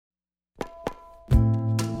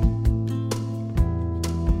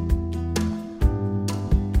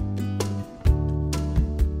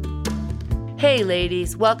Hey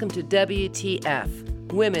ladies, welcome to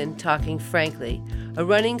WTF, Women Talking Frankly, a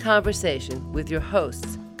running conversation with your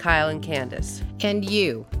hosts, Kyle and Candace. And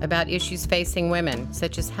you, about issues facing women,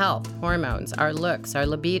 such as health, hormones, our looks, our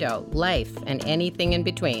libido, life, and anything in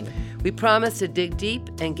between. We promise to dig deep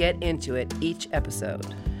and get into it each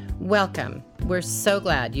episode. Welcome. We're so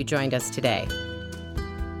glad you joined us today.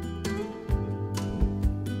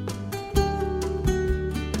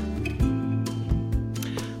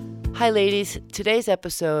 Hi ladies, today's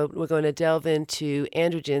episode we're going to delve into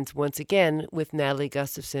androgens once again with Natalie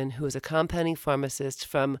Gustafson, who is a compounding pharmacist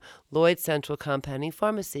from Lloyd Central Compounding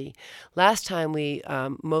Pharmacy. Last time we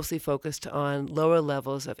mostly focused on lower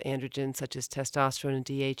levels of androgens such as testosterone and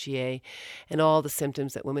DHEA and all the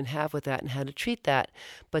symptoms that women have with that and how to treat that.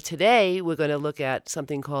 But today we're going to look at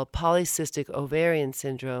something called polycystic ovarian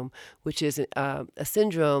syndrome, which is a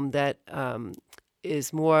syndrome that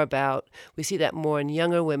is more about, we see that more in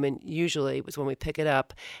younger women, usually was when we pick it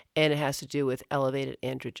up, and it has to do with elevated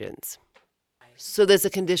androgens. So there's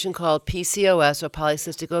a condition called PCOS, or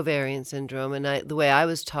polycystic ovarian syndrome, and the way I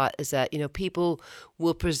was taught is that, people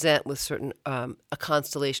will present with certain, a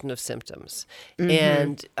constellation of symptoms.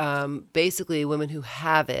 Mm-hmm. And basically women who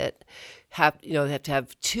have it, they have to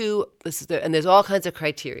have two. And there's all kinds of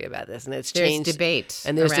criteria about this, and it's changed. There's debate,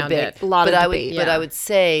 and there's around debate. It. A lot of debate. But I would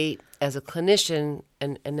say, as a clinician,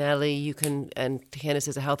 and Natalie, you can, and Candace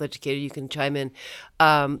as a health educator, you can chime in.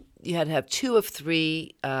 You had to have two of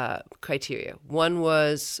three criteria. One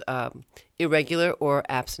was irregular or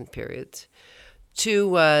absent periods. Two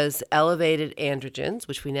was elevated androgens,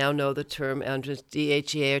 which we now know the term androgens,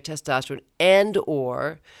 DHEA or testosterone, and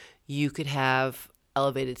or you could have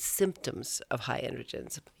elevated symptoms of high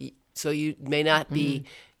androgens. So you may not be,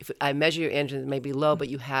 if I measure your androgens, it may be low, but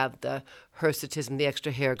you have the hirsutism, the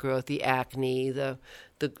extra hair growth, the acne, the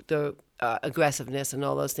aggressiveness, and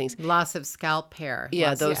all those things. Loss of scalp hair.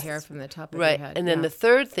 Yeah, those hair from the top of right. your head. And then the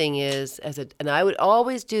third thing is, and I would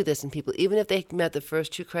always do this in people, even if they met the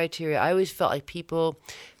first two criteria, I always felt like people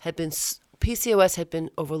had been, PCOS had been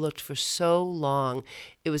overlooked for so long.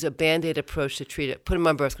 It was a Band-Aid approach to treat it. Put them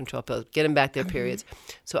on birth control pills, get them back their periods.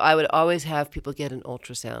 So I would always have people get an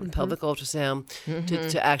ultrasound, pelvic ultrasound,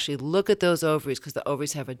 to actually look at those ovaries, because the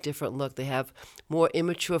ovaries have a different look. They have more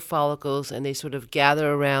immature follicles, and they sort of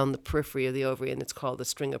gather around the periphery of the ovary, and it's called the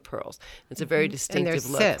string of pearls. It's a very distinctive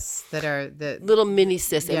and look. Cysts that are the little mini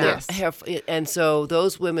cysts. Yes. And, and so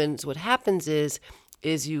those women, what happens is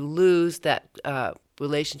you lose that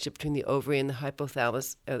relationship between the ovary and the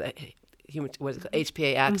hypothalamus, the human, what is it called,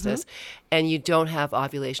 HPA axis, and you don't have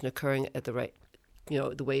ovulation occurring at the right,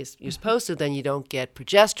 the way you're supposed to. Then you don't get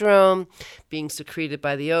progesterone being secreted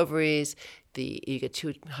by the ovaries. You get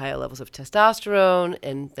too high levels of testosterone,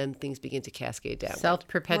 and then things begin to cascade down.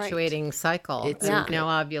 Self-perpetuating cycle. It's no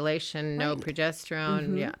ovulation, no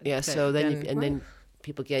progesterone. Yeah. So then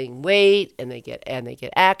people getting weight, and they get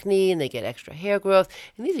acne, and they get extra hair growth,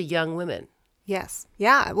 and these are young women. Yes.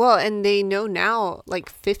 Yeah. Well, and they know now like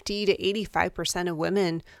 50 to 85% of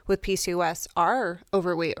women with PCOS are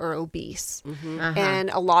overweight or obese.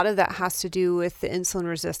 And a lot of that has to do with the insulin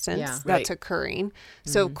resistance that's occurring.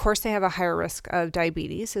 So, of course, they have a higher risk of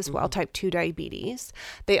diabetes as well, type 2 diabetes.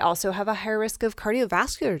 They also have a higher risk of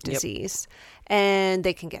cardiovascular disease. And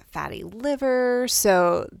they can get fatty liver.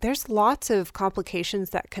 So there's lots of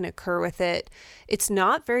complications that can occur with it. It's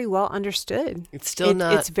not very well understood. It's still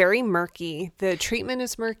not. It's very murky. The treatment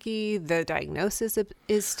is murky. The diagnosis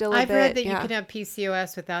is still I've read that you can have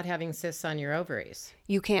PCOS without having cysts on your ovaries.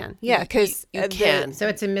 You can. Yeah, because you can. So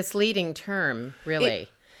it's a misleading term, really.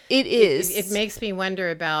 It is. It makes me wonder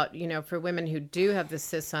about, for women who do have the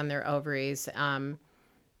cysts on their ovaries,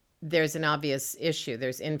 there's an obvious issue.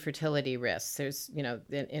 There's infertility risks. There's,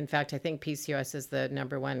 in fact, I think PCOS is the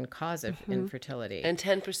number one cause of infertility. And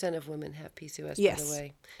 10% of women have PCOS, by the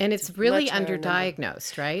way. And it's really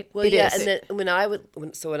underdiagnosed, right? Well, it is. And then when I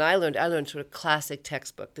learned sort of classic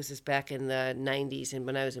textbook. This is back in the 90s, and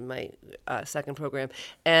when I was in my second program.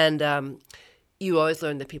 And you always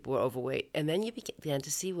learned that people were overweight. And then you began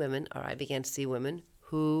to see women, or I began to see women,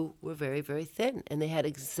 who were very, very thin, and they had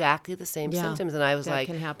exactly the same symptoms. And I was like,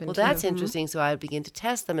 well, that's interesting. So I would begin to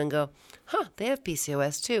test them and go, they have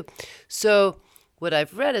PCOS too. So what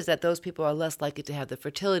I've read is that those people are less likely to have the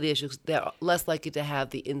fertility issues. They're less likely to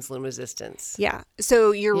have the insulin resistance. Yeah.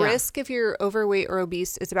 So your risk if you're overweight or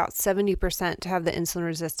obese is about 70% to have the insulin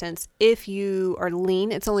resistance. If you are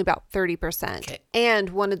lean, it's only about 30%. Okay.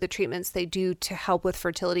 And one of the treatments they do to help with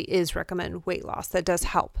fertility is recommend weight loss. That does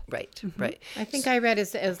help. Right. Right. I think I read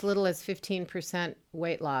as little as 15%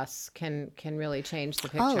 weight loss can really change the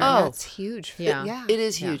picture. Oh, that's huge. Yeah. It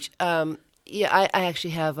is huge. Yeah, I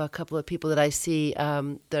actually have a couple of people that I see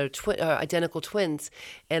that are identical twins,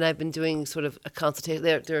 and I've been doing sort of a consultation.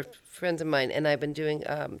 They're friends of mine, and I've been doing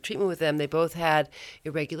treatment with them. They both had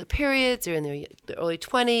irregular periods. They're in their early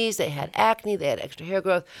 20s. They had acne. They had extra hair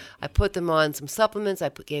growth. I put them on some supplements.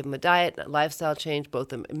 Gave them a diet, a lifestyle change. Both of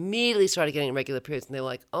them immediately started getting irregular periods, and they were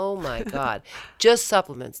like, "Oh my God, just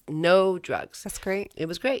supplements, no drugs." That's great. It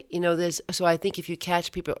was great. So I think if you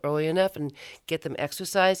catch people early enough and get them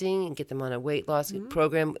exercising and get them on a weight loss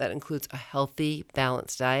program that includes a healthy,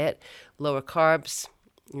 balanced diet, lower carbs,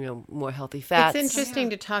 more healthy fats. It's interesting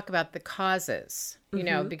to talk about the causes,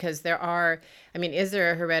 because there are, is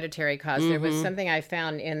there a hereditary cause? There was something I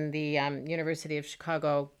found in the University of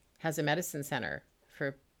Chicago has a medicine center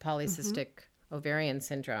for polycystic ovarian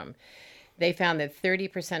syndrome. They found that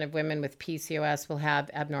 30% of women with PCOS will have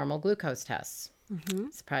abnormal glucose tests.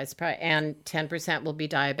 Surprise, surprise. And 10% will be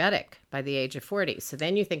diabetic by the age of 40. So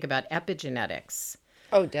then you think about epigenetics.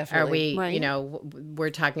 Oh, definitely. Are we, we're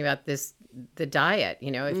talking about the diet,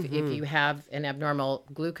 if you have an abnormal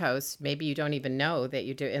glucose, maybe you don't even know that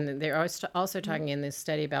you do. And they're also talking in this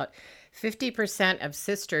study about 50% of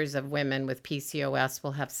sisters of women with PCOS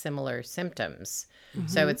will have similar symptoms.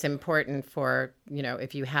 So it's important for,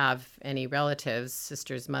 if you have any relatives,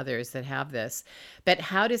 sisters, mothers that have this. But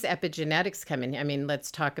how does epigenetics come in? Let's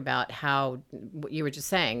talk about how, what you were just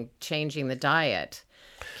saying, changing the diet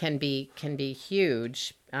can be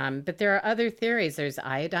huge. But there are other theories. There's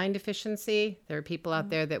iodine deficiency. There are people out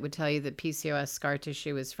there that would tell you that PCOS scar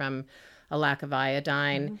tissue is from a lack of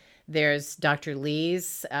iodine. There's Dr.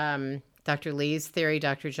 Lee's theory.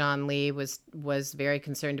 Dr. John Lee was very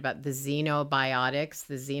concerned about the xenobiotics,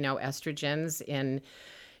 the xenoestrogens in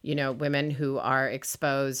women who are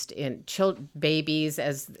exposed in babies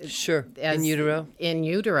as in utero,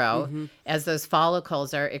 as those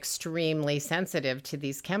follicles are extremely sensitive to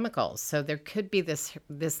these chemicals. So there could be this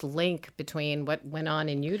link between what went on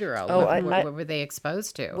in utero. What were they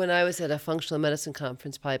exposed to? When I was at a functional medicine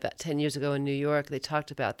conference probably about 10 years ago in New York, they talked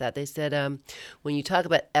about that. They said when you talk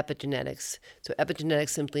about epigenetics, so epigenetics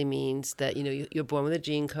simply means that you're born with a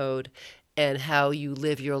gene code, and how you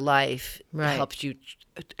live your life helps you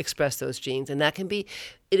express those genes. And that can be,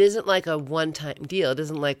 it isn't like a one-time deal. It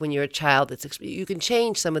isn't like when you're a child, you can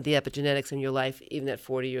change some of the epigenetics in your life, even at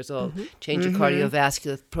 40 years old, change your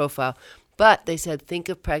cardiovascular profile. But they said, think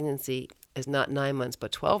of pregnancy as not 9 months,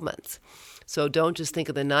 but 12 months. So don't just think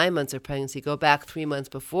of the 9 months of pregnancy. Go back 3 months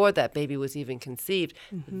before that baby was even conceived.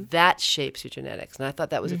 That shapes your genetics. And I thought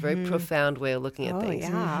that was a very profound way of looking at things.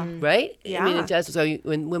 Yeah. Right? Yeah. It does. So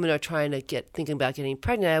when women are trying to thinking about getting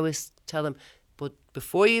pregnant, I always tell them, well,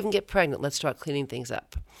 before you even get pregnant, let's start cleaning things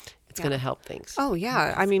up. It's going to help things. Oh,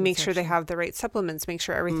 yeah. Make sure they have the right supplements, make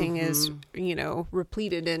sure everything is,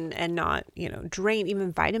 repleted and not, drained,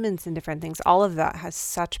 even vitamins and different things. All of that has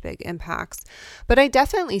such big impacts. But I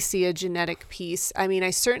definitely see a genetic piece. I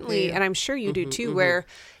certainly, and I'm sure you do too, where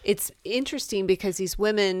it's interesting because these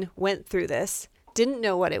women went through this, didn't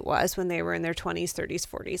know what it was when they were in their 20s, 30s,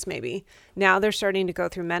 40s, maybe. Now they're starting to go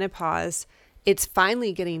through menopause. It's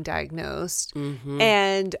finally getting diagnosed,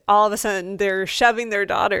 and all of a sudden they're shoving their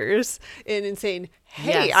daughters in and saying,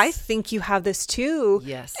 hey, I think you have this too.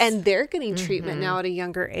 Yes. And they're getting treatment now at a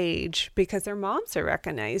younger age because their moms are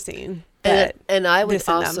recognizing that. And I would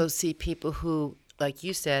also see people who, like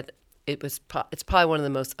you said, it's probably one of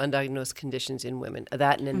the most undiagnosed conditions in women.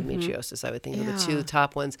 That and endometriosis, I would think, are the two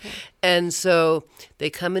top ones. And so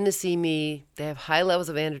they come in to see me. They have high levels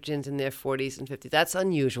of androgens in their 40s and 50s. That's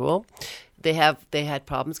unusual. They had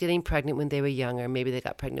problems getting pregnant when they were younger. Maybe they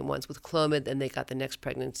got pregnant once with Clomid, and they got the next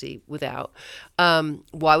pregnancy without.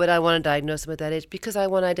 Why would I want to diagnose them at that age? Because I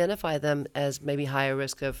want to identify them as maybe higher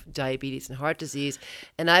risk of diabetes and heart disease.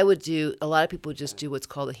 And a lot of people just do what's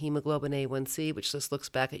called a hemoglobin A1C, which just looks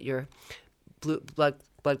back at your blood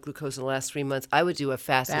glucose in the last 3 months. I would do a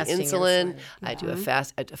fasting insulin. I do a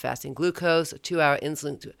fasting glucose, a 2-hour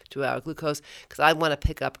insulin, 2-hour glucose, because I want to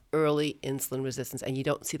pick up early insulin resistance. And you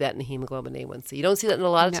don't see that in the hemoglobin A1C. You don't see that in a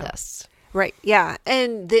lot of tests. Right. Yeah.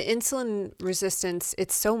 And the insulin resistance,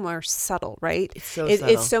 it's so more subtle, right? It's subtle.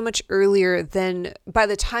 It's so much earlier than by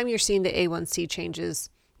the time you're seeing the A1C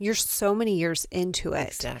changes, you're so many years into it.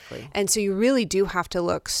 Exactly. And so you really do have to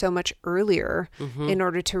look so much earlier in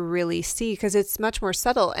order to really see, because it's much more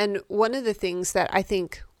subtle. And one of the things that I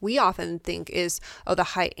think we often think is, the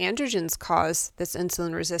high androgens cause this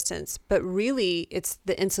insulin resistance, but really it's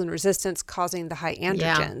the insulin resistance causing the high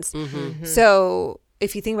androgens. So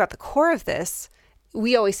if you think about the core of this,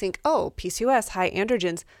 we always think, oh, PCOS, high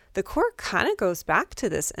androgens. The core kind of goes back to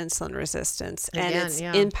this insulin resistance and its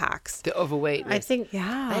impacts. The overweight. I think,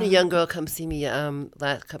 I had a young girl come see me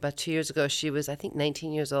about 2 years ago. She was, I think,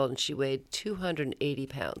 19 years old, and she weighed 280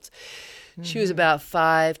 pounds. She was about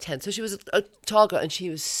 5'10", so she was a tall girl, and she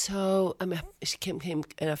was so. She came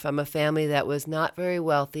from a family that was not very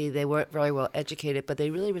wealthy. They weren't very well educated, but they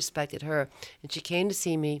really respected her. And she came to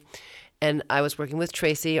see me, and I was working with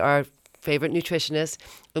Tracy, our favorite nutritionist,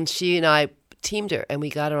 and she and I teamed her, and we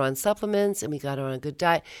got her on supplements, and we got her on a good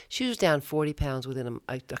diet. She was down 40 pounds within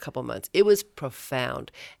a couple months. It was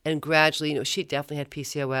profound. And gradually, she definitely had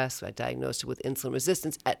PCOS. I diagnosed her with insulin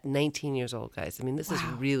resistance at 19 years old, guys. I mean, this is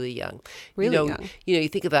really young. Really young. You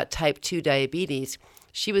think about type 2 diabetes.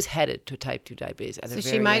 She was headed to type 2 diabetes at a very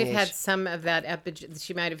So she might have young had age. some of that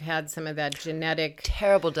she might have had some of that genetic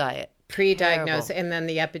Terrible diet. pre-diagnosis, Terrible. and then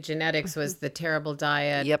the epigenetics was the terrible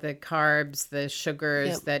diet, the carbs, the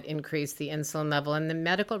sugars that increase the insulin level. And the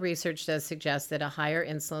medical research does suggest that a higher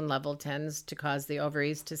insulin level tends to cause the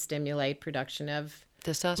ovaries to stimulate production of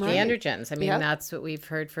Testosterone. the androgens. I mean, that's what we've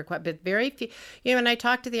heard for quite, but very few, when I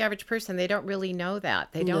talk to the average person, they don't really know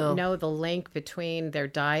that. They don't know the link between their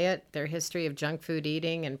diet, their history of junk food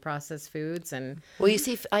eating and processed foods. And well, you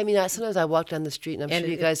see, sometimes I walk down the street, and I'm sure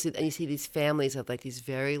you guys see, and you see these families of like these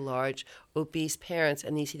very large obese parents,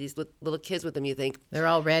 and you see these little kids with them. You think they're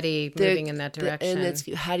already moving in that direction. And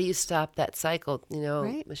it's, how do you stop that cycle?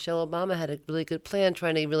 Michelle Obama had a really good plan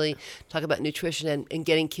trying to really talk about nutrition and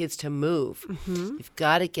getting kids to move. You've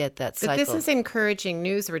got to get that cycle. But this is encouraging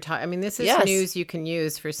news we're talking. I mean, this is news you can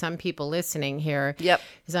use for some people listening here. Yep.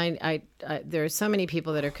 Because there are so many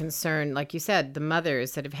people that are concerned, like you said, the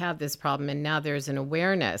mothers that have had this problem, and now there's an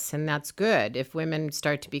awareness, and that's good. If women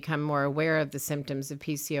start to become more aware of the symptoms of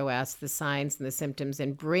PCOS, the signs and the symptoms,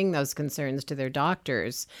 and bring those concerns to their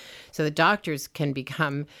doctors, so the doctors can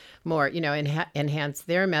become more, enhance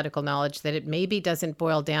their medical knowledge, that it maybe doesn't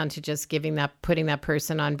boil down to just putting that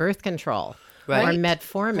person on birth control. Right. Or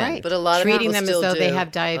metformin. Right. But a lot of treating people them still as though they do.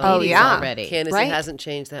 have diabetes already. Candace, Right. it hasn't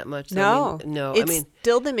changed that much. So No, I mean, it's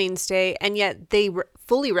still the mainstay, and yet they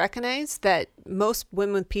fully recognize that most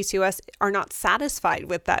women with PCOS are not satisfied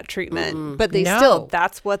with that treatment, but they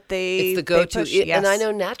that's what it's the go-to. push, And I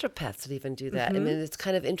know naturopaths that even do that. I mean, it's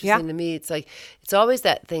kind of interesting to me. It's like, it's always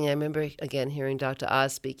that thing. I remember, again, hearing Dr.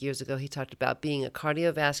 Oz speak years ago. He talked about being a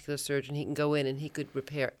cardiovascular surgeon. He can go in and he could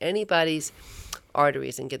repair anybody's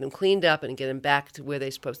arteries and get them cleaned up and get them back to where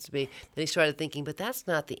they're supposed to be. Then he started thinking, but that's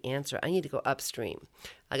not the answer. I need to go upstream.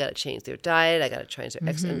 I got to change their diet. I got to change their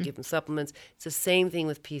exercise and give them supplements. It's the same thing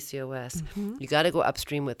with PCOS. You got to go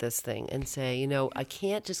upstream with this thing and say, I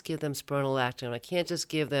can't just give them spironolactone. I can't just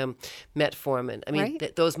give them metformin. I mean,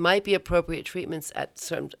 those might be appropriate treatments at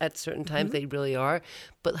certain times. They really are.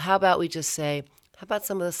 But how about we just say, how about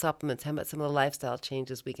some of the supplements? How about some of the lifestyle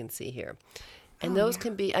changes we can see here? And those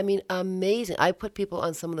can be, amazing. I put people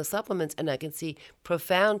on some of the supplements, and I can see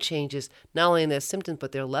profound changes, not only in their symptoms,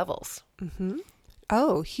 but their levels.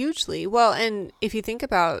 Oh, hugely. Well, and if you think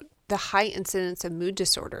about the high incidence of mood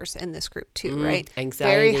disorders in this group too, right?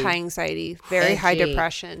 Anxiety. Very high anxiety, very high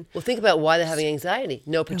depression. Well, think about why they're having anxiety.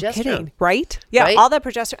 No progesterone. No kidding, right? Yeah, Right? all that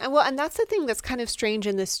progesterone. And that's the thing that's kind of strange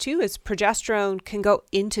in this too, is progesterone can go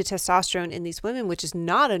into testosterone in these women, which is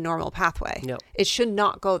not a normal pathway. No. It should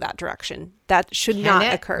not go that direction. That should Can not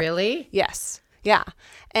it? occur. Really? Yes. Yeah.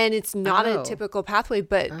 And it's not a Oh. typical pathway,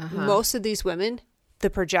 but most of these women,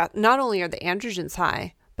 not only are the androgens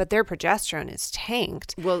high, but their progesterone is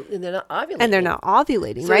tanked. Well, and they're not ovulating. And they're not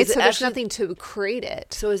ovulating, So right? is it So there's actually- nothing to create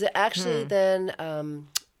it. So is it actually then,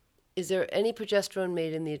 is there any progesterone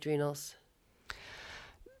made in the adrenals?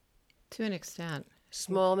 To an extent.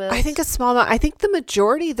 Small amounts? I think a small amount. I think the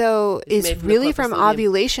majority, though, It's is made from the really from corpuscular.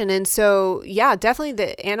 ovulation. And so, yeah, definitely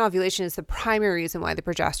the anovulation is the primary reason why the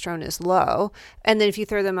progesterone is low. And then if you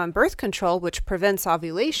throw them on birth control, which prevents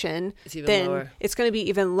ovulation, It's even then lower. it's going to be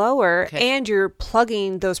even lower. Okay. And you're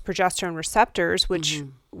plugging those progesterone receptors, which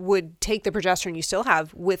would take the progesterone you still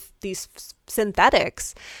have with these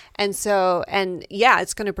synthetics. And so,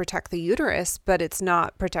 it's going to protect the uterus, but it's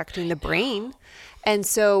not protecting the brain. And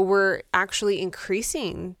so we're actually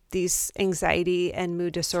increasing these anxiety and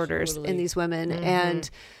mood disorders in these women and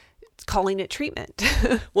calling it treatment.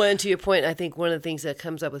 Well, and to your point, I think one of the things that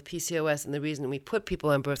comes up with PCOS, and the reason we put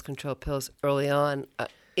people on birth control pills early on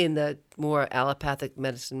in the more allopathic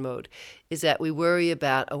medicine mode, is that we worry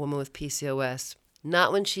about a woman with PCOS,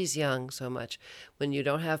 not when she's young so much. When you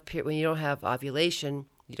don't have ovulation,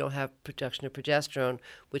 you don't have production of progesterone,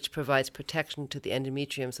 which provides protection to the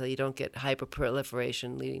endometrium so you don't get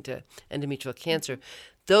hyperproliferation leading to endometrial cancer.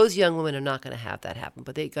 Those young women are not going to have that happen,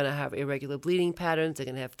 but they're going to have irregular bleeding patterns. They're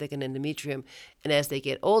going to have thickened endometrium. And as they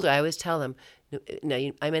get older, I always tell them, now,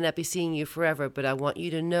 I may not be seeing you forever, but I want you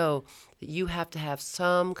to know that you have to have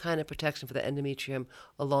some kind of protection for the endometrium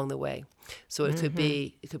along the way. So it could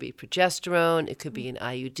be progesterone, it could be an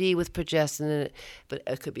IUD with progestin in it, but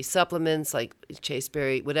it could be supplements like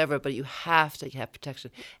chasteberry, whatever. But you have to have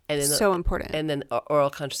protection. And then So important. And then oral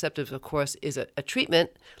contraceptives, of course, is a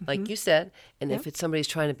treatment, like you said. And if it's somebody's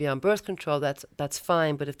trying to be on birth control, that's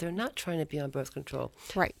fine. But if they're not trying to be on birth control,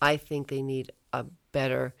 Right. I think they need a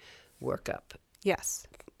better workup. Yes.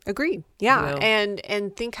 Agreed. Yeah. You know?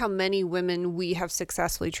 And think how many women we have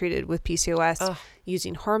successfully treated with PCOS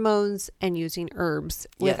using hormones and using herbs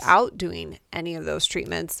without doing any of those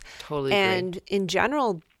treatments. Totally And in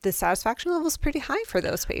general, the satisfaction level is pretty high for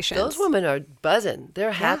those patients. Those women are buzzing.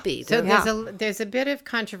 They're happy. So They're- there's a bit of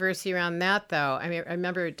controversy around that, though. I mean, I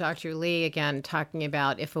remember Dr. Lee again talking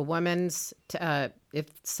about if a woman's if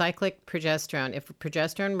cyclic progesterone, if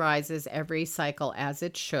progesterone rises every cycle as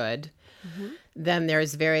it should, then there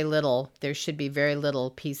should be very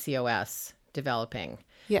little PCOS developing.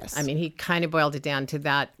 Yes. I mean, he kind of boiled it down to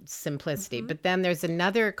that simplicity. But then there's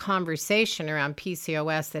another conversation around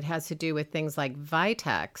PCOS that has to do with things like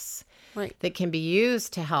Vitex Right. that can be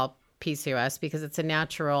used to help PCOS because it's a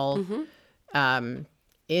natural,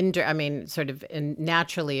 sort of a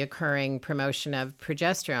naturally occurring promotion of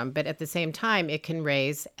progesterone. But at the same time, it can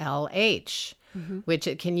raise LH.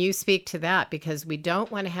 Can you speak to that? Because we don't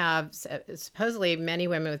want to have, supposedly many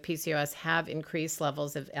women with PCOS have increased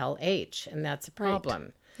levels of LH, and that's a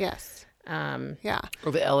problem. Yes. Or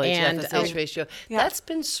the LH-FSH ratio. Yeah. That's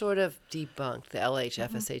been sort of debunked, the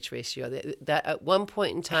LH-FSH ratio. That at one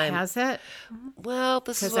point in time. Has it? Well,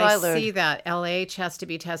 this is Because what I I learned. see that LH has to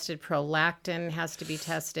be tested, prolactin has to be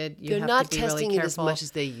tested. You They're have not to be testing really it as careful. much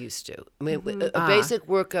as they used to. I mean, a basic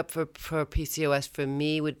workup for PCOS for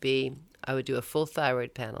me would be, I would do a full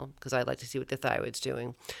thyroid panel because I'd like to see what the thyroid's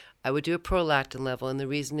doing. I would do a prolactin level, and the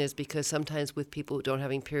reason is because sometimes with people who don't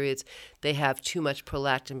having periods, they have too much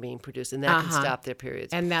prolactin being produced, and that can stop their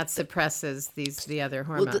periods. And that suppresses the other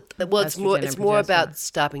hormones. It's more about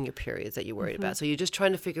stopping your periods that you're worried about. So you're just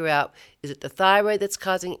trying to figure out, is it the thyroid that's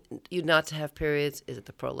causing you not to have periods? Is it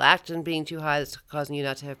the prolactin being too high that's causing you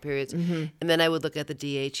not to have periods? And then I would look at the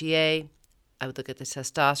DHEA. I would look at the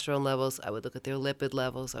testosterone levels. I would look at their lipid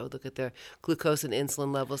levels. I would look at their glucose and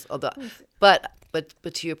insulin levels.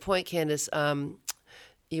 But to your point, Candace,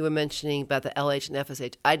 you were mentioning about the LH and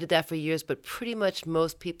FSH. I did that for years, but pretty much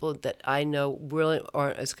most people that I know really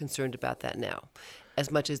aren't as concerned about that now,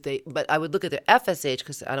 as much as they. But I would look at their FSH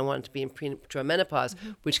because I don't want it to be in premature menopause,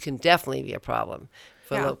 which can definitely be a problem.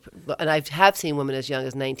 And I have seen women as young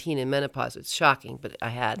as 19 in menopause. It's shocking, but I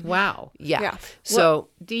had. Wow. Yeah. So, well,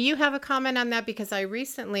 do you have a comment on that? Because I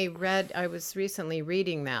was recently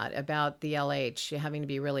reading that about the LH, having to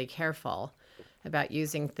be really careful about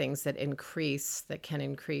using things that can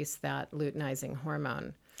increase that luteinizing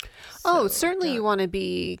hormone. Certainly you want to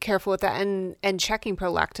be careful with that and checking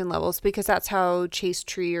prolactin levels because that's how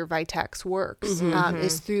Chaste-Tree or Vitex works,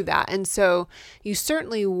 is through that. And so you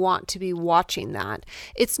certainly want to be watching that.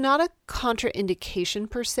 It's not a contraindication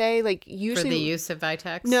per se. Like usually for the use of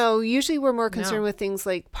Vitex? No, usually we're more concerned with things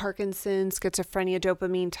like Parkinson's, schizophrenia,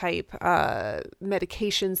 dopamine type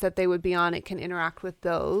medications that they would be on. It can interact with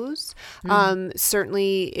those.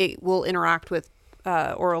 Certainly it will interact with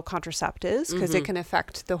oral contraceptives because it can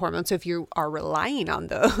affect the hormones. So if you are relying on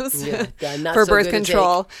those for birth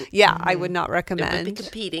control, I would not recommend. It would be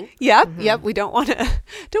competing. Yep. We don't want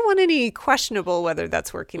any questionable whether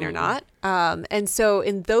that's working or not. And so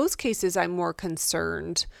in those cases, I'm more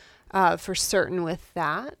concerned for certain with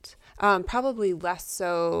that. Probably less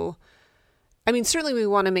so. I mean, certainly we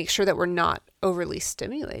want to make sure that we're not overly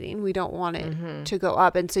stimulating. We don't want it to go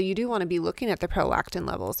up. And so you do want to be looking at the prolactin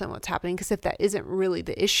levels and what's happening because if that isn't really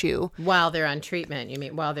the issue. While they're on treatment, you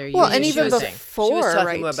mean while they're using and even dosing. before, She was talking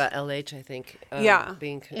right? more about LH, I think.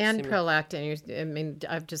 Being and prolactin.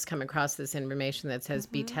 I've just come across this information that says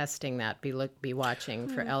be testing that, be watching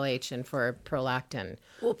for LH and for prolactin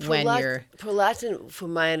when you're prolactin.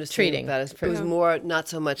 From my understanding treating. about it was more not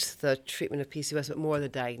so much the treatment of PCOS, but more the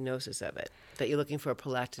diagnosis of it. That you're looking for a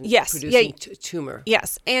prolactin producing tumor.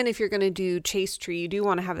 Yes, and if you're going to do Chaste-Tree, you do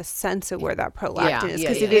want to have a sense of where that prolactin is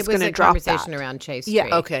because it is is going to drop that. It was a conversation around Chaste-Tree.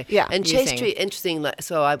 Yeah. Okay. Yeah. And Chaste-Tree, interesting.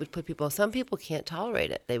 So I would put some people can't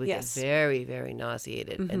tolerate it. They would get very, very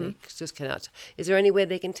nauseated, and they just cannot. Is there any way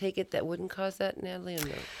they can take it that wouldn't cause that, Natalie, or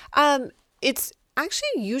no? It's actually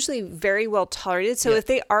usually very well tolerated. So if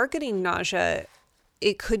they are getting nausea,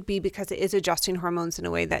 it could be because it is adjusting hormones in a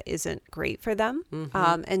way that isn't great for them.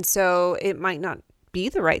 And so it might not be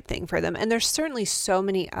the right thing for them. And there's certainly so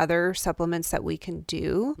many other supplements that we can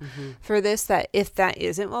do for this, that if that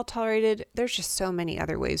isn't well tolerated, there's just so many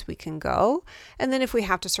other ways we can go. And then if we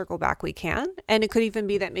have to circle back, we can. And it could even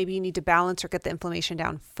be that maybe you need to balance or get the inflammation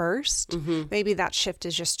down first. Maybe that shift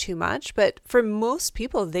is just too much. But for most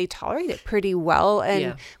people, they tolerate it pretty well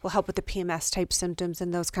and will help with the PMS type symptoms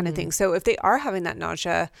and those kind of things. So if they are having that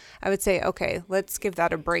nausea, I would say, okay, let's give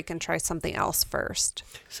that a break and try something else first.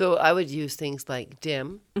 So I would use things like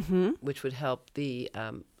DIM, which would help the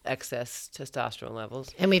excess testosterone levels.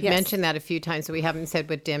 And we've mentioned that a few times, so we haven't said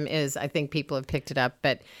what DIM is. I think people have picked it up,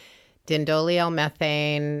 but Dindoleal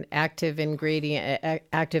methane, active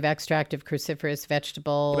extract of cruciferous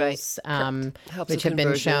vegetables, which have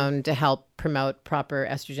been shown to help promote proper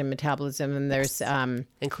estrogen metabolism. And there's and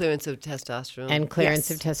clearance of testosterone.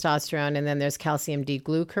 And then there's calcium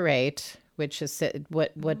D-glucarate, which is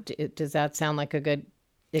what does that sound like a good?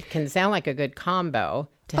 It can sound like a good combo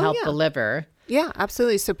to help the liver. Yeah,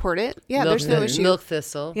 absolutely support it. Yeah, there's no issue. Milk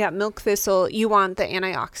thistle. Yeah, milk thistle. You want the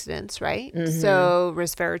antioxidants, right? So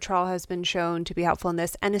resveratrol has been shown to be helpful in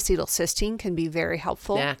this. N-acetylcysteine can be very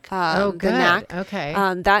helpful. NAC. Good. The NAC. Okay.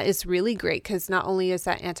 That is really great because not only is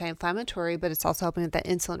that anti-inflammatory, but it's also helping with that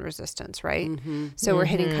insulin resistance, right? So we're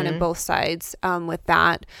hitting kind of both sides with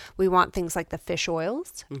that. We want things like the fish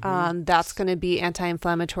oils. That's going to be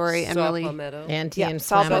anti-inflammatory and really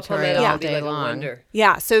anti-inflammatory all day long.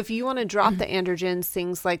 Yeah, so if you want to drop the androgens,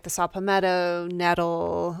 things like the saw palmetto,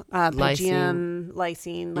 nettle, pygeum,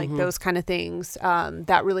 lysine, like those kind of things,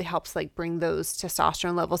 that really helps like bring those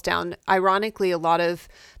testosterone levels down. Ironically, a lot of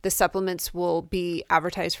the supplements will be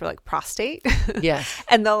advertised for like prostate. Yes.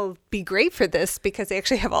 And they'll be great for this because they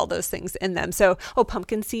actually have all those things in them. So,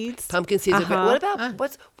 pumpkin seeds. Pumpkin seeds are great. What about,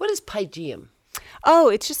 what is pygeum? Oh,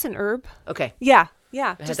 it's just an herb. Okay.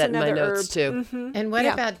 Yeah, I just had that another in my notes herb. too. And what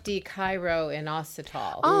about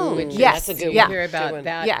D-chiroinositol? Oh, which yes. That's a good Yeah. We hear about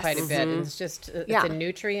that Yes. quite a bit. And it's just it's a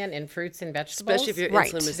nutrient in fruits and vegetables. Especially if you're Right.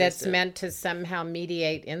 insulin resistant. That's meant to somehow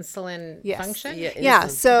mediate insulin function. Yeah,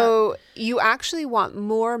 so you actually want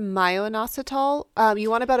more myo-inositol. You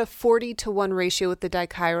want about a 40-to-1 ratio with the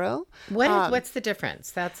dichiro. What's the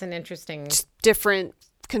difference? That's an interesting... Different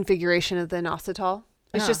configuration of the inositol.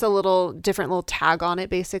 It's just a little different little tag on it,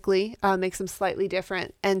 basically. Makes them slightly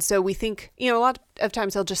different. And so we think, a lot of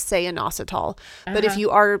times they'll just say inositol. But if you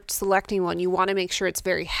are selecting one, you want to make sure it's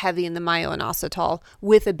very heavy in the myo-inositol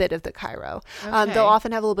with a bit of the chiro. They'll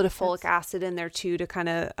often have a little bit of folic acid in there too to kind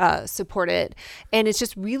of support it. And it's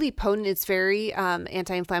just really potent. It's very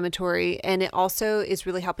anti-inflammatory. And it also is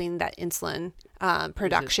really helping that insulin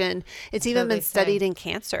production. It's even been studied in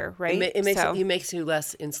cancer, right? It makes you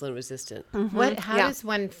less insulin resistant. How does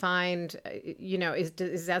one find,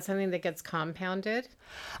 is that something that gets compounded?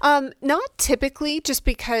 Not typically, just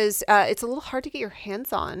because it's a little hard to get your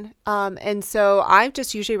hands on. And so I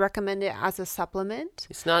just usually recommend it as a supplement.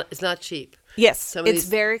 It's not cheap. Yes, it's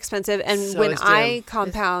very expensive. And when I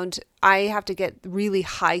compound, I have to get really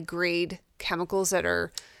high grade chemicals that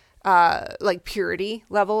are like purity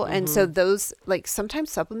level. And so those like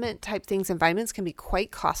sometimes supplement type things and vitamins can be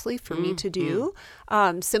quite costly for me to do.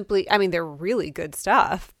 Simply, I mean, they're really good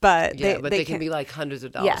stuff, but they can be like hundreds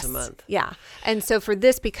of dollars a month. Yeah. And so for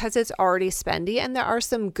this, because it's already spendy, and there are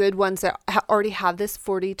some good ones that already have this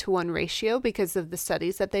 40-to-1 ratio because of the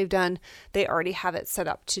studies that they've done, they already have it set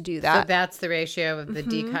up to do that. So that's the ratio of the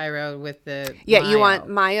D-chiro with the myo. You want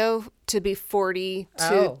myo to be 40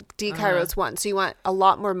 to D-chiro's 1. So you want a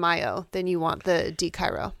lot more myo than you want the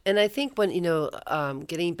D-chiro. And I think when,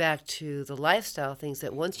 getting back to the lifestyle things,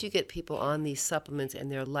 that once you get people on these supplements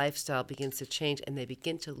and their lifestyle begins to change and they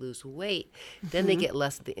begin to lose weight, then they get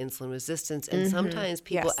less of the insulin resistance. And sometimes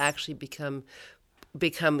people actually become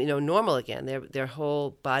normal again. Their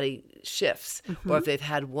whole body shifts. Or if they've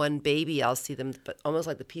had one baby, I'll see them, but almost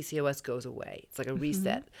like the PCOS goes away. It's like a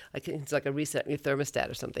reset. It's like a reset in your thermostat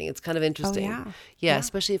or something. It's kind of interesting. Yeah,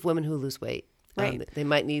 especially if women who lose weight. Right. They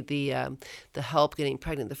might need the help getting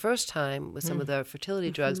pregnant the first time with some of the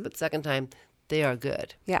fertility drugs, but the second time, they are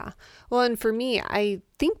good. Yeah. Well, and for me, I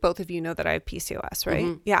think both of you know that I have PCOS,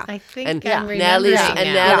 right? Yeah. I think and I'm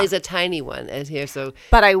Natalie's a tiny one as here. So,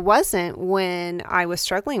 but I wasn't when I was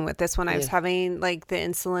struggling with this, when I was having like the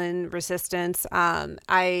insulin resistance.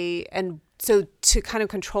 So to kind of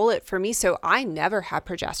control it for me, so I never had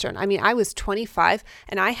progesterone. I mean, I was 25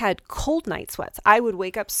 and I had cold night sweats. I would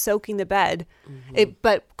wake up soaking the bed,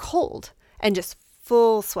 but cold and just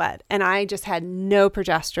full sweat. And I just had no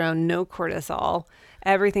progesterone, no cortisol.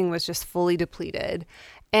 Everything was just fully depleted.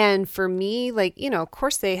 And for me, like, of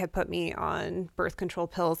course they had put me on birth control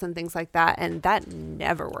pills and things like that. And that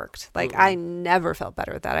never worked. Like I never felt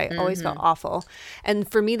better with that. I always felt awful. And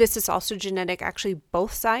for me, this is also genetic, actually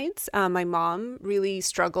both sides. My mom really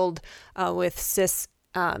struggled with cysts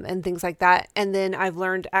and things like that. And then I've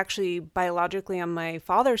learned actually biologically on my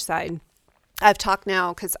father's side, I've talked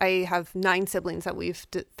now because I have 9 siblings that we've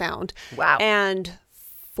found. Wow. And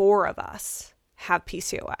 4 of us have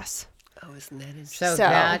PCOS. Oh, isn't that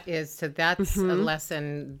interesting? So that's a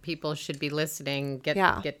lesson people should be listening.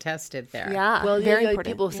 Get tested there. Yeah. Well, very important.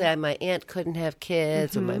 people say my aunt couldn't have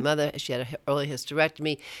kids, or my mother, she had an early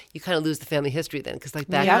hysterectomy. You kind of lose the family history then, because like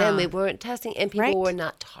back then they weren't testing and people were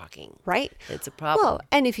not talking. Right. It's a problem. Well,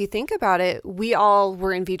 and if you think about it, we all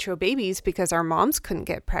were in vitro babies because our moms couldn't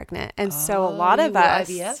get pregnant, and so a lot of us,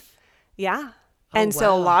 IVF? yeah. And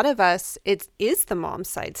so a lot of us, it is the mom's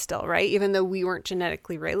side still, right? Even though we weren't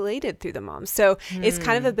genetically related through the mom. So it's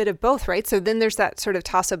kind of a bit of both, right? So then there's that sort of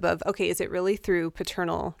toss-up of, okay, is it really through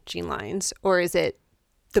paternal gene lines, or is it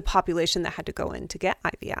the population that had to go in to get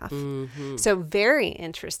IVF? So very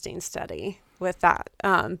interesting study with that.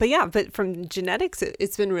 But from genetics,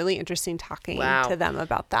 it's been really interesting talking to them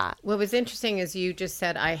about that. What was interesting is you just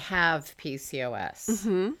said, I have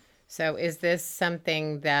PCOS. So is this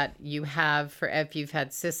something that you have for if you've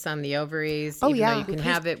had cysts on the ovaries, though you can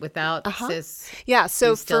have it without cysts? Yeah,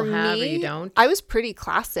 so you still for have, me, or you don't? I was pretty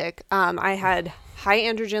classic. I had high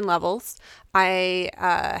androgen levels. I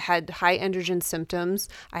had high androgen symptoms.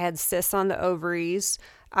 I had cysts on the ovaries.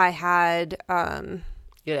 I had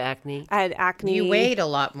You had acne. I had acne. You weighed a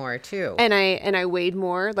lot more too. And I weighed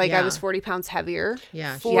more. Like I Yeah. was 40 pounds heavier.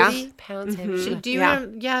 Yeah. 40 pounds heavier. Do you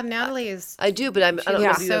Natalie is I do, but I don't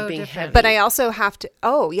know if you're being different. heavy. But I also have to,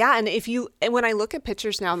 and when I look at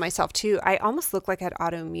pictures now of myself too, I almost look like I had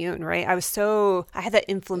autoimmune, right? I had that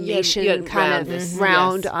inflammation you had kind roundness. of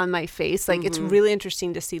round on my face. Like it's really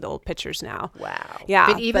interesting to see the old pictures now. Wow. Yeah.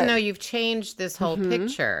 But even though you've changed this whole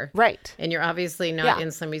picture, Right. and you're obviously not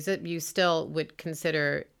insulin resistant, you still would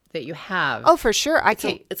consider that you have. Oh, for sure. I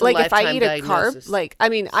can't, it's a like if I lifetime eat a diagnosis.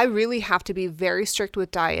 carb, I really have to be very strict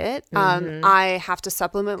with diet. I have to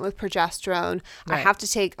supplement with progesterone. I have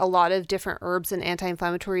to take a lot of different herbs and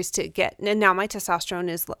anti-inflammatories to get, and now my testosterone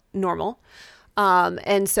is normal.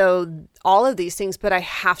 And so all of these things, but I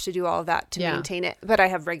have to do all of that to maintain it. But I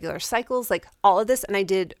have regular cycles, like all of this. And I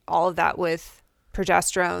did all of that with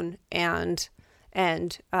progesterone and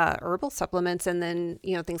herbal supplements, and then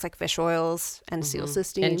things like fish oils and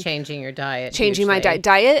acetylcysteine, And changing your diet. changing my hugely.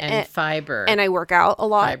 diet and fiber. and I work out a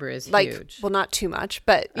lot. Fiber is like, huge. Well, not too much,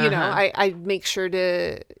 but I make sure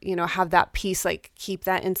to have that piece, like keep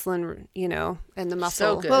that insulin and the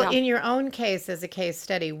muscle. good. Well, in your own case, as a case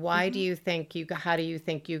study, why do you think how do you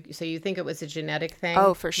think so you think it was a genetic thing?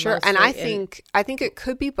 Oh, for sure. And mostly? I think it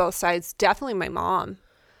could be both sides. Definitely my mom.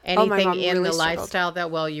 Anything my mom in really the struggled. lifestyle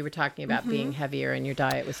that, you were talking about being heavier and your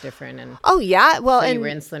diet was different, and Oh yeah. Well, so and you were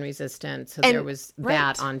insulin resistant, so there was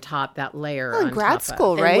that on top, that layer on grad top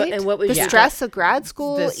school, of. right? And what was the your stress of grad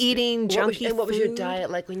school, This- eating junky what was your food? diet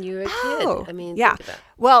like when you were a kid? Oh, I mean, yeah. think about it.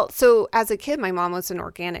 Well, so as a kid, my mom was an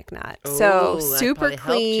organic nut. So that super probably helped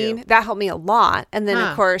clean. you. That helped me a lot. And then, Huh.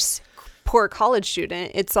 of course, poor college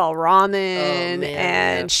student, it's all ramen man,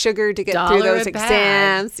 and yeah. sugar to get $1 through those a bag.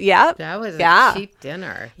 exams. Yep. That was Yeah. a cheap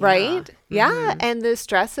dinner, Right? Yeah. Yeah. And the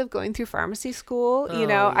stress of going through pharmacy school,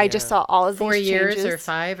 Oh, I just saw all of 4 these years changes. or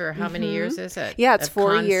 5 or how many years is it? Yeah, it's Of 4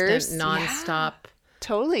 constant, years. nonstop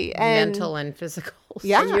Totally. And mental and physical.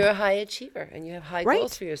 Yeah. And you're a high achiever, and you have high Right.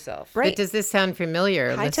 goals for yourself. Right. But does this sound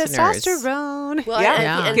familiar, high listeners? testosterone. Well,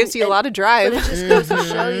 yeah. and- Gives you a and- lot of drive. But it just goes to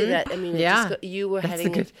show you that. I mean, Yeah. you were That's a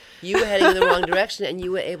heading good- in the wrong direction, and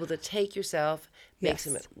you were able to take yourself, make Yes.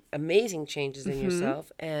 some amazing changes in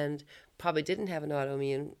yourself, and probably didn't have an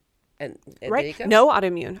autoimmune. And there you Right. go. No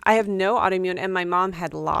autoimmune. I have no autoimmune, and my mom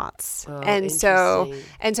had lots. Oh, and so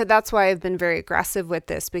that's why I've been very aggressive with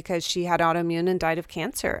this, because she had autoimmune and died of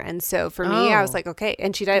cancer. And so for me, I was Oh. like, okay.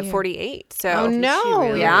 And she died at 48. So Oh no, really?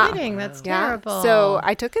 you're Yeah. kidding. That's yeah. terrible. So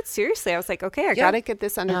I took it seriously. I was like, okay, I got to get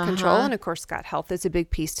this under control. And of course, gut health is a big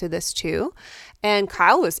piece to this too. And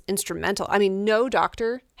Kyle was instrumental. I mean, no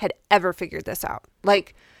doctor had ever figured this out.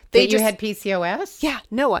 Like, That you had PCOS? yeah,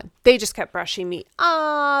 no one. They just kept brushing me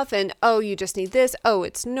off and, oh, you just need this. Oh,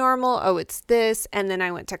 it's normal. Oh, it's this. And then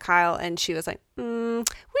I went to Kyle and she was like,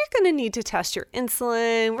 we we're going to need to test your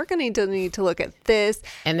insulin. We're going to need to look at this.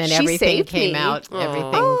 And then She everything saved came me. out.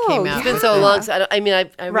 Everything Oh, came yeah. out. It's been so long. So I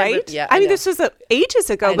remember. Right? Yeah, I mean, know. this was ages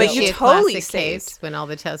ago, I but know. you She a totally classic saved. case when all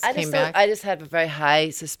the tests I came just, back. I just have a very high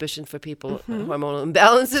suspicion for people with hormonal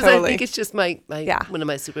imbalances. I Totally. think it's just my one of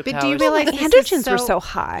my superpowers. But do you realize The this androgens is were so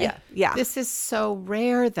high. Yeah. This is so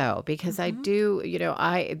rare, though, because I do,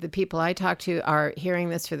 the people I talk to are hearing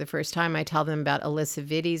this for the first time. I tell them about Alyssa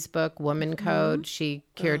Vitti's book, Woman Code. She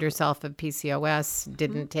cured herself of PCOS,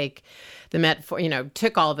 didn't take the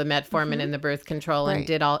took all the metformin and the birth control and Right.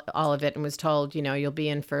 did all of it and was told, you'll be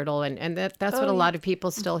infertile. And that's what a lot of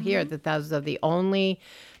people still hear, that those are the only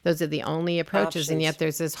approaches. And Options. yet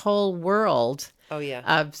there's this whole world Oh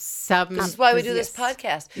yeah. of some. This is why we do this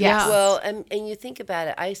podcast. Yes. Well, and you think about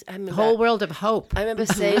it. I remember, whole world of hope. I remember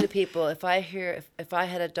saying to people, if I had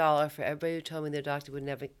 $1 for everybody who told me their doctor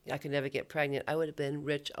I could never get pregnant, I would have been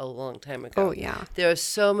rich a long time ago. Oh, yeah. There are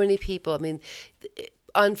so many people. I mean,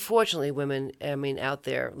 unfortunately, women, out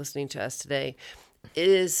there listening to us today,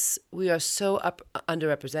 we are so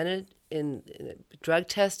underrepresented in drug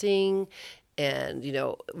testing and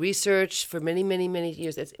research for many, many, many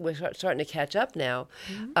years. We're starting to catch up now,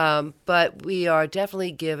 but we are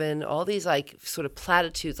definitely given all these sort of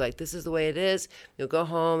platitudes, like this is the way it is. You'll go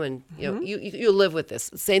home and you'll live with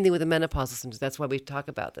this. Same thing with the menopausal symptoms. That's why we talk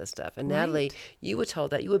about this stuff. And Natalie, you were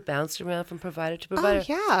told that you were bounced around from provider to provider.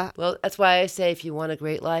 Oh, yeah. Well, that's why I say if you want a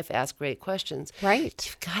great life, ask great questions. Right.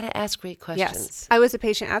 You've got to ask great questions. Yes. I was a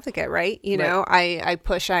patient advocate, right? I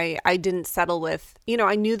didn't settle with,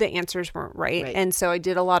 I knew the answers weren't right. And so I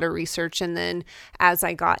did a lot of research. And then as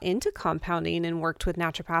I got into compounding and worked with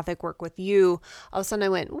naturopathic work with you, all of a sudden I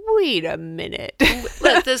went, wait a minute.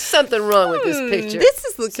 There's something wrong with this picture. This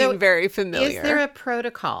is looking very familiar. Is there a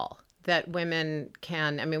protocol that women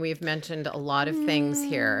can? I mean, we've mentioned a lot of things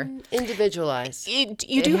here. Individualize. You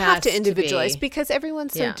It do have has to to individualize be. because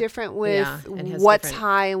everyone's so Yeah. different with Yeah, and has what's different-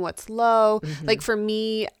 high and what's low. Like for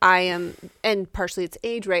me, I am, and partially it's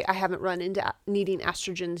age, right? I haven't run into needing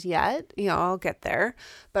estrogens yet. I'll get there,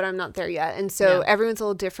 but I'm not there yet. And so Yeah. everyone's a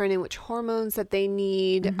little different in which hormones that they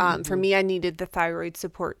need. For me, I needed the thyroid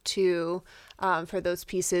support too. For those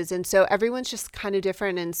pieces. And so everyone's just kind of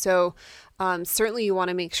different. And so certainly you want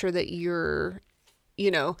to make sure that you're,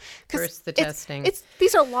 because First, the testing.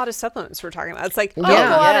 these are a lot of supplements we're talking about. It's like, Yeah. go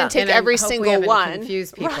out Yeah. and take And every hope we single haven't one.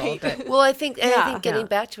 confused people, Right. but- Well, I think getting Yeah.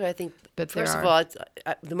 back to it, I think But there first of are-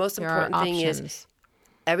 all, the most there are important thing is options.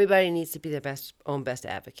 everybody needs to be their own best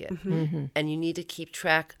advocate, Mm-hmm. and you need to keep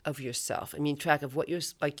track of yourself. I mean, track of what you're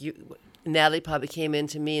Natalie probably came in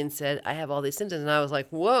to me and said, I have all these symptoms. And I was like,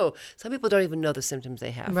 whoa, some people don't even know the symptoms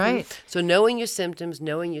they have. Right. So knowing your symptoms,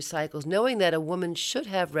 knowing your cycles, knowing that a woman should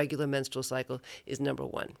have regular menstrual cycle is number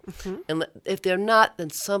one. And if they're not,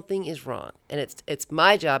 then something is wrong. And it's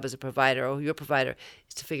my job as a provider or your provider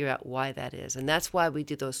is to figure out why that is. And that's why we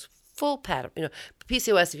did those full pattern.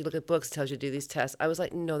 PCOS, if you look at books, it tells you to do these tests. I was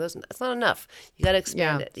like, no, that's not enough. You got to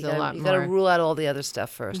expand Yeah, it. You there's a lot got to more. rule out all the other stuff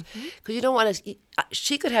first. Because you don't want to,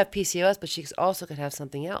 she could have PCOS, but she also could have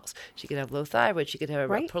something else. She could have low thyroid. She could have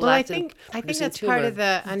a prolactin. Well, I think that's tumor. part of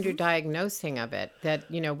the underdiagnosing of it, that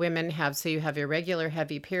women have. So you have irregular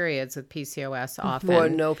heavy periods with PCOS often, Or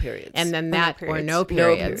no periods. and then no or periods. no No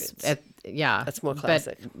periods. periods. Yeah, That's more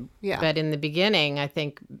classic. Yeah. But in the beginning, I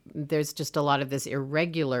think there's just a lot of this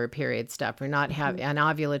irregular period stuff. We're not having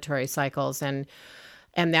anovulatory cycles, and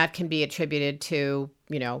that can be attributed to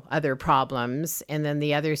other problems, and then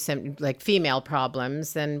the other like female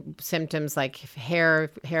problems, and symptoms like hair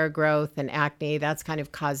growth and acne. That's kind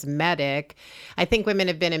of cosmetic. I think women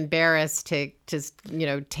have been embarrassed to just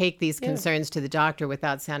take these concerns to the doctor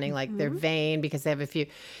without sounding like they're vain because they have a few,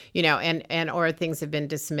 or things have been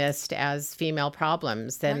dismissed as female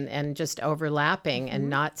problems and just overlapping and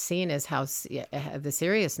not seen as the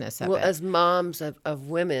seriousness of Well, it. as moms of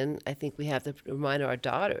women, I think we have to remind our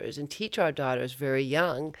daughters and teach our daughters very young,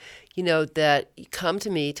 that you come to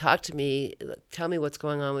me, talk to me, tell me what's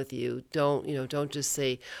going on with you. Don't just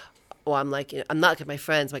say, oh, I'm not like my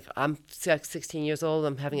friends. Like, I'm 16 years old.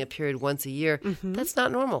 I'm having a period once a year. That's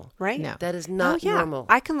not normal. Right? No. That is not normal.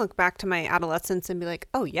 I can look back to my adolescence and be like,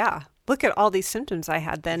 oh, yeah, look at all these symptoms I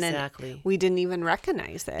had then. Exactly. And we didn't even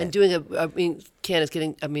recognize it. And doing Candace,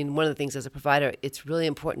 one of the things as a provider, it's really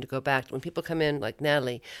important to go back. When people come in, like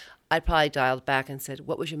Natalie, I probably dialed back and said,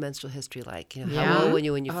 what was your menstrual history like? How old were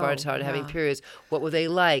you when you first started having periods? What were they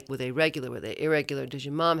like? Were they regular? Were they irregular? Does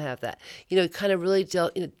your mom have that? Kind of really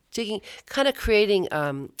digging, kind of creating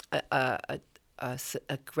a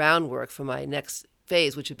groundwork for my next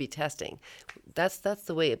phase, which would be testing. That's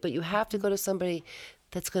the way. But you have to go to somebody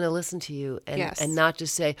that's going to listen to you and not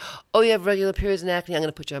just say, oh, you have regular periods and acne, I'm going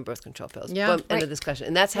to put you on birth control pills. Yeah. Boom, end of discussion.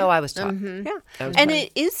 And that's how I was taught. Yeah. And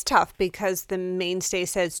it is tough because the mainstay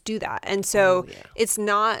says do that. And so it's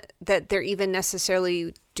not that they're even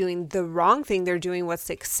necessarily doing the wrong thing. They're doing what's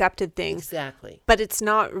the accepted thing. Exactly. But it's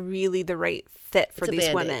not really the right fit for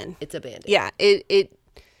these women. It's a Band-Aid. Yeah.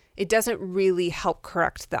 It doesn't really help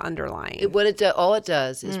correct the underlying. All it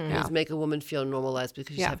does is make a woman feel normalized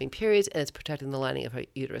because she's having periods, and it's protecting the lining of her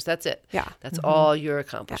uterus. That's it. Yeah. That's all you're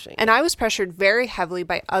accomplishing. And I was pressured very heavily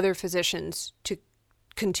by other physicians to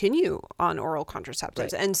continue on oral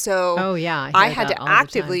contraceptives. Right. And so I had to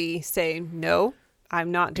actively say, no,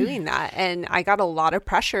 I'm not doing that. And I got a lot of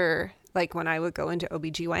pressure. Like when I would go into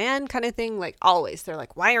OBGYN kind of thing, like always, they're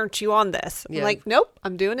like, why aren't you on this? I'm like, nope,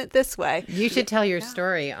 I'm doing it this way. You should tell your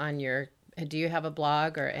story on your, do you have a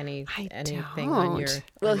blog or anything on your Well, on your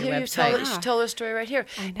here website? you should tell her story right here.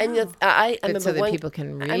 I know. And I remember so that people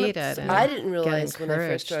can read it. And I didn't realize get when I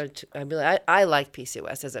first started. I like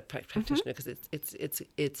PCOS as a practitioner because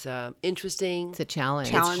it's interesting. It's a challenge.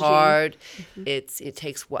 It's hard. It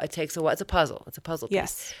takes a while. It's a puzzle. It's a puzzle piece.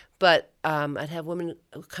 Yes. But I'd have women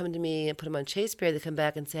come to me and put them on Chase Bear. They come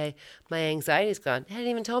back and say, my anxiety's gone. They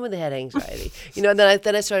hadn't even told me they had anxiety. And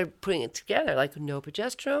then I started putting it together. Like, no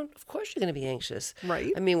progesterone? Of course you're going to be anxious.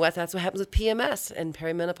 Right. I mean, that's what happens with PMS and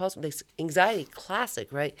perimenopause. Anxiety, classic,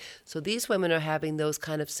 right? So these women are having those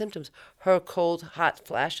kind of symptoms. Her cold, hot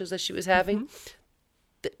flashes that she was having.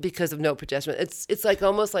 Because of no progesterone. It's like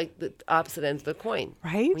almost like the opposite end of the coin.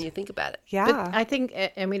 Right. When you think about it. Yeah. But I think,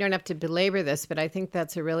 and we don't have to belabor this, but I think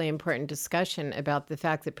that's a really important discussion about the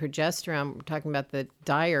fact that progesterone, we're talking about the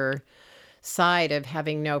dire side of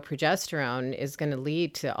having no progesterone, is going to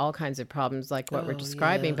lead to all kinds of problems like what we're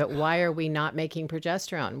describing. But why are we not making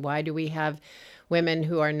progesterone? Why do we have women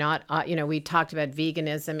who are not, we talked about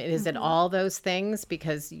veganism. Is it all those things?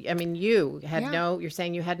 Because, I mean, you had you're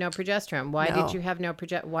saying you had no progesterone. Why did you have no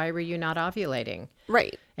why were you not ovulating?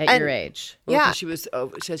 Right. At your age? Well, she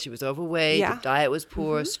said she was overweight, her diet was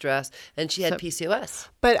poor, stress, and she had PCOS.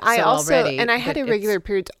 But I already, I had irregular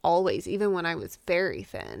periods always, even when I was very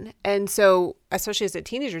thin. And so, especially as a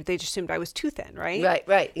teenager, they just assumed I was too thin, right?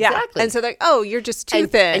 Right, Yeah. exactly. And so like, oh, you're just too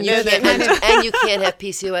thin. And you can't have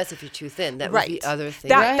PCOS if you're too thin. That was the other thing.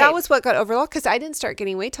 That was what got overlooked because I didn't start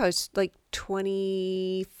gaining weight till I was like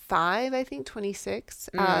 25, I think 26.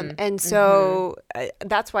 And so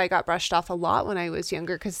that's why I got brushed off a lot when I was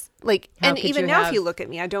younger because and even now if you look at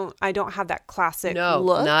me, I don't have that classic look.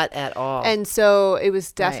 No, not at all. And so it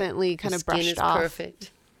was definitely kind of brushed off.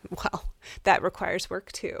 Perfect. Well, that requires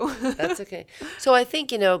work too. That's okay. So I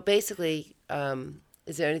think, basically,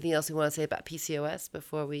 is there anything else we want to say about PCOS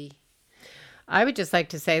before we... I would just like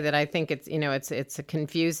to say that I think it's a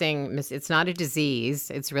confusing, it's not a disease.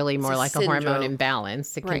 It's really more like a hormone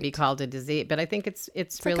imbalance. It can be called a disease, but I think it's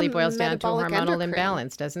really like boils down to a hormonal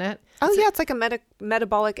imbalance, doesn't it? It's like a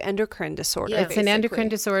metabolic endocrine disorder. Yeah, it's an endocrine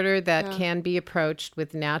disorder that can be approached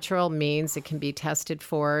with natural means. It can be tested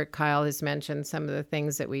for. Kyle has mentioned some of the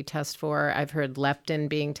things that we test for. I've heard leptin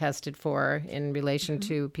being tested for in relation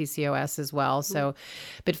to PCOS as well. So,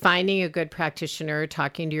 but finding a good practitioner,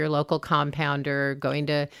 talking to your local compounder, going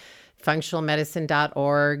to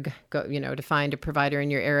functionalmedicine.org, to find a provider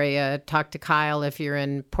in your area. Talk to Kyle if you're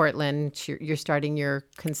in Portland. You're starting your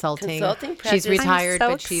consulting practice. She's retired, I'm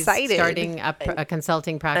so but she's excited. starting a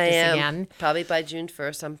consulting practice again. Probably by June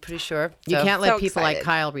 1st, I'm pretty sure. You can't let So people excited. like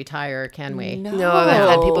Kyle retire, can we? No, I've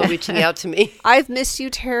had people reaching out to me. I've missed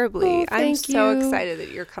you terribly. I'm thank so you. excited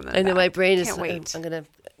that you're coming I know back. my brain is... Can't wait. I'm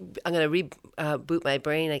gonna reboot my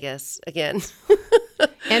brain, I guess, again.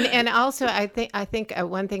 And also, I think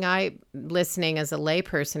one thing I, listening as a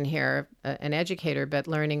layperson here, an educator, but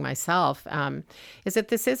learning myself, is that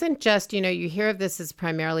this isn't just, you hear of this as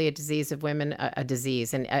primarily a disease of women, a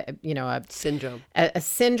disease, and a Syndrome. a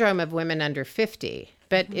syndrome of women under 50.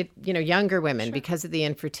 But younger women because of the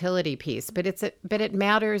infertility piece. But it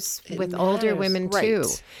matters with older women too.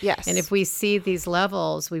 Right. Yes. And if we see these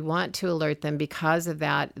levels, we want to alert them because of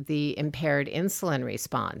that, the impaired insulin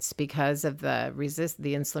response, because of the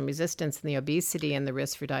insulin resistance and the obesity and the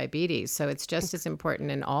risk for diabetes. So it's just as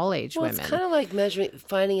important in all age women. It's kind of like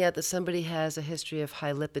finding out that somebody has a history of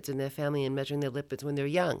high lipids in their family and measuring their lipids when they're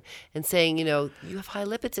young and saying, you have high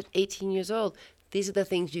lipids at 18 years old. These are the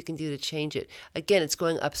things you can do to change it. Again, it's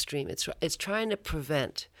going upstream. It's trying to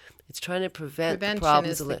prevent. It's trying to prevent the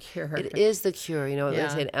problems. Prevention is the cure. It is the cure. They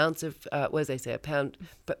say an ounce of, a pound,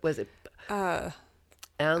 but was it?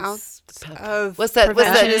 ounce of what's that?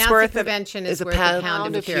 prevention An is ounce worth of prevention is a worth a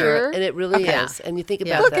pound of cure. cure. And it really Okay. is. And you think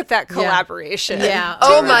Yeah. about Look at that collaboration. Yeah.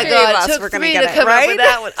 Oh Two my or three of God! us It took were gonna 3 get to it, come up right? with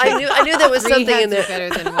that one. I knew there was Three something in heads there. are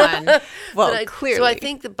better than one. Well, So clearly. I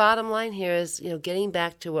think the bottom line here is, getting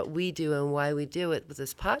back to what we do and why we do it with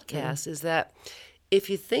this podcast is that if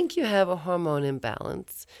you think you have a hormone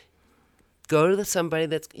imbalance, go to somebody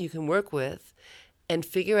that you can work with and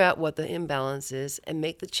figure out what the imbalance is and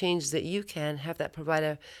make the changes that you can. Have that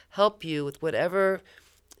provider help you with whatever,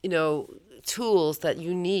 tools that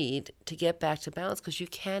you need to get back to balance, because you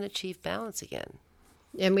can achieve balance again.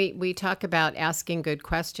 And we talk about asking good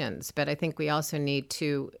questions, but I think we also need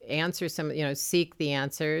to answer some, seek the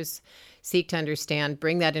answers, seek to understand,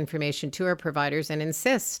 bring that information to our providers and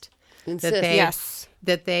insist.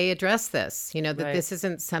 That they address this, that Right. this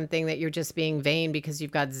isn't something that you're just being vain because you've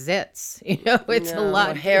got zits. It's a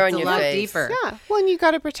lot, hair it's on a your lot face. deeper. Yeah. Well, and you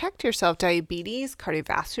got to protect yourself. Diabetes,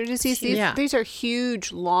 cardiovascular disease, these are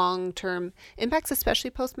huge long-term impacts, especially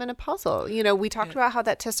postmenopausal. We talked about how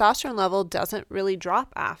that testosterone level doesn't really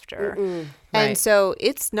drop after. And Right. so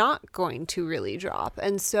it's not going to really drop.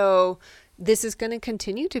 And so this is going to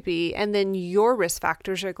continue to be, and then your risk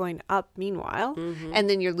factors are going up meanwhile, and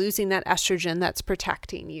then you're losing that estrogen that's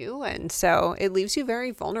protecting you, and so it leaves you very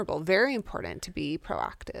vulnerable. Very important to be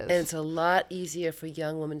proactive. And it's a lot easier for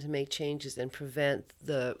young women to make changes and prevent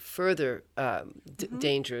the further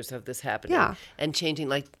dangers of this happening. Yeah. And changing,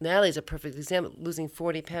 like Natalie's a perfect example, losing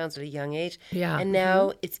 40 pounds at a young age. Yeah. And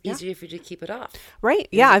now it's easier for you to keep it off. Right.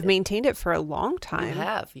 Yeah, I've maintained it for a long time.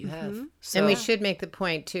 You have. So, And we should make the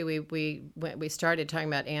point too. We started talking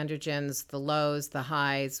about androgens, the lows, the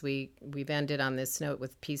highs. We've ended on this note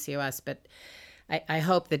with PCOS, but I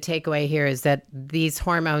hope the takeaway here is that these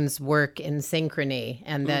hormones work in synchrony,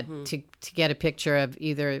 and that to get a picture of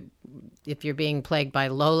either if you're being plagued by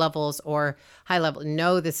low levels or high level,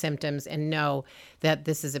 know the symptoms and know that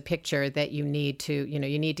this is a picture that you need to, you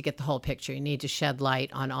need to get the whole picture. You need to shed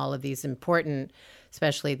light on all of these important,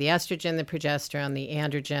 especially the estrogen, the progesterone, the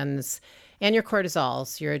androgens, and your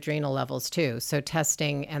cortisols, your adrenal levels too. So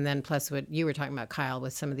testing, and then plus what you were talking about, Kyle,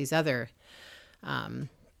 with some of these other,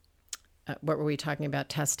 what were we talking about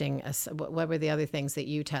testing? What were the other things that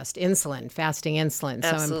you test? Insulin, fasting insulin, so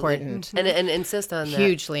absolutely. important. And insist on that.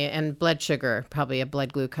 Hugely, and blood sugar, probably a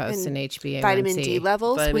blood glucose and HbA1c. Vitamin D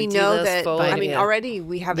levels. Vitamin We D know levels, that, folate, already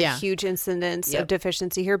we have a Yeah. huge incidence Yep. of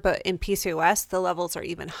deficiency here, but in PCOS, the levels are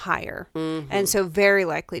even higher. And so very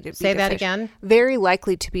likely to be Say that deficient. again? Very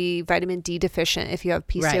likely to be vitamin D deficient if you have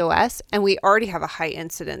PCOS. And we already have a high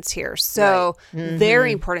incidence here. So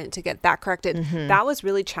very important to get that corrected. That was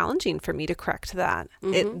really challenging for me to correct that.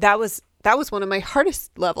 That was one of my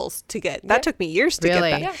hardest levels to get. That took me years to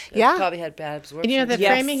Really? get that. Yeah. Probably had bad absorption. And the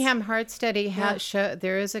Yes. Framingham Heart Study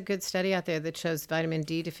there is a good study out there that shows vitamin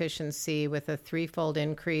D deficiency with a 3-fold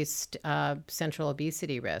increased central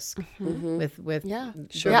obesity risk with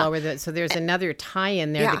lower the, so there's another tie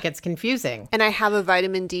in there that gets confusing. And I have a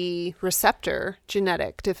vitamin D receptor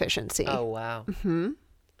genetic deficiency. Oh, wow.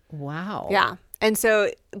 Wow. Yeah. And so,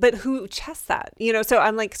 but who tests that? So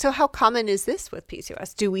I'm like, so how common is this with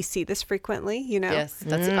PCOS? Do we see this frequently? Yes,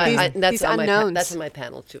 that's These on unknowns. that's on my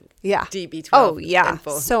panel too. Yeah. DB12. Oh, yeah.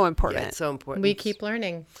 info. So important. Yeah, it's so important. We keep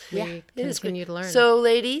learning. Yeah, We it is continue great. to learn. So,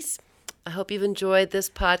 ladies, I hope you've enjoyed this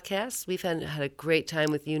podcast. We've had a great time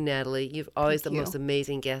with you, Natalie. You've always the most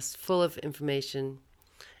amazing guest, full of information.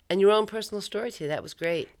 And your own personal story today. That was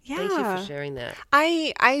great. Thank you for Yeah. sharing that.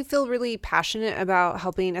 I feel really passionate about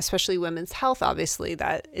helping, especially women's health. Obviously,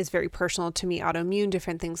 that is very personal to me, autoimmune,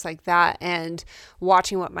 different things like that. And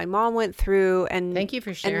watching what my mom went through and Thank you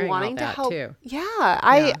for sharing all wanting that, to help. too. Yeah,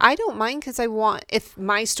 I don't mind because I want, if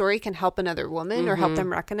my story can help another woman or help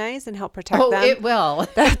them recognize and help protect them. it will.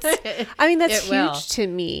 That's It will. huge to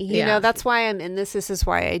me. You Yeah. know, that's why I'm in this. This is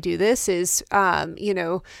why I do this is,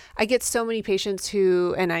 I get so many patients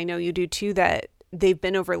who, and I know you do too, that they've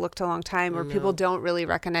been overlooked a long time or people don't really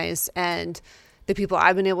recognize. And the people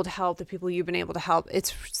I've been able to help, the people you've been able to help,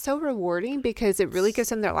 it's so rewarding because it really gives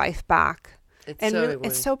them their life back. It's And so really,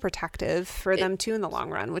 rewarding. it's so protective for them too in the long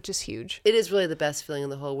run, which is huge. It is really the best feeling in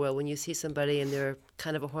the whole world when you see somebody and they're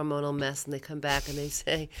kind of a hormonal mess and they come back and they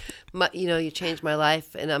say, you changed my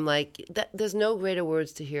life. And I'm like, there's no greater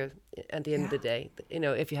words to hear at the end of the day.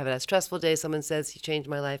 If you have a stressful day, someone says, you changed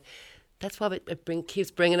my life. That's why it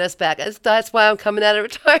keeps bringing us back. That's why I'm coming out of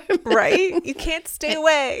retirement. Right? You can't stay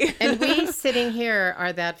away. And we sitting here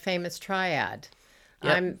are that famous triad.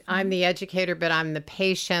 Yep. I'm the educator, but I'm the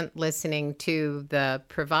patient listening to the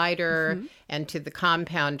provider and to the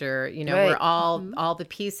compounder. Right. We're all the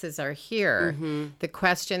pieces are here. The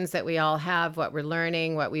questions that we all have, what we're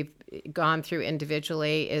learning, what we've gone through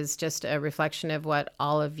individually is just a reflection of what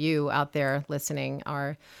all of you out there listening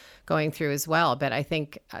are going through as well. But I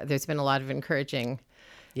think there's been a lot of encouraging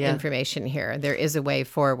information here. There is a way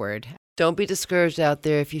forward. Don't be discouraged out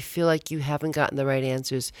there if you feel like you haven't gotten the right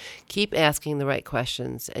answers. Keep asking the right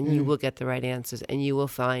questions, and you will get the right answers, and you will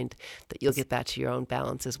find that you'll get back to your own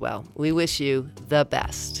balance as well. We wish you the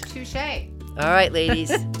best. Touché. All right,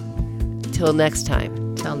 ladies. Till next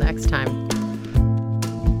time. Till next time.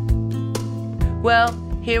 Well,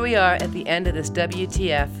 here we are at the end of this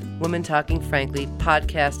WTF, Women Talking Frankly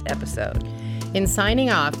podcast episode. In signing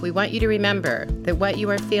off, we want you to remember that what you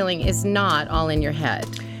are feeling is not all in your head.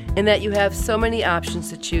 And that you have so many options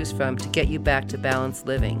to choose from to get you back to balanced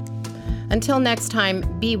living. Until next time,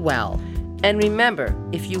 be well. And remember,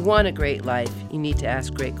 if you want a great life, you need to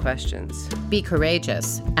ask great questions. Be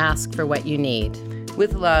courageous. Ask for what you need.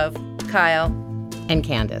 With love, Kyle and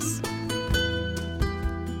Candace.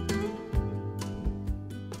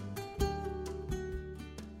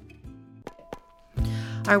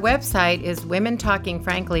 Our website is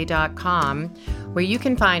womentalkingfrankly.com, where you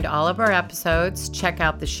can find all of our episodes, check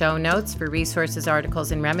out the show notes for resources,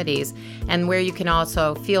 articles, and remedies, and where you can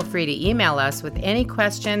also feel free to email us with any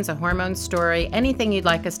questions, a hormone story, anything you'd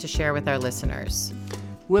like us to share with our listeners.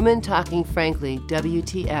 Women Talking Frankly,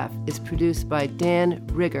 WTF, is produced by Dan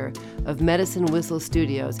Rigger of Medicine Whistle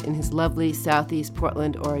Studios in his lovely Southeast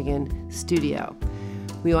Portland, Oregon studio.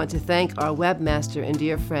 We want to thank our webmaster and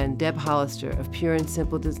dear friend, Deb Hollister of Pure and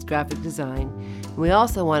Simple Graphic Design. And we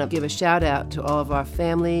also want to give a shout out to all of our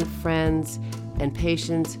family, friends, and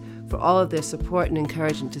patients for all of their support and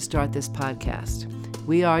encouragement to start this podcast.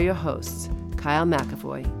 We are your hosts, Kyle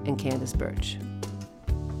McAvoy and Candace Birch.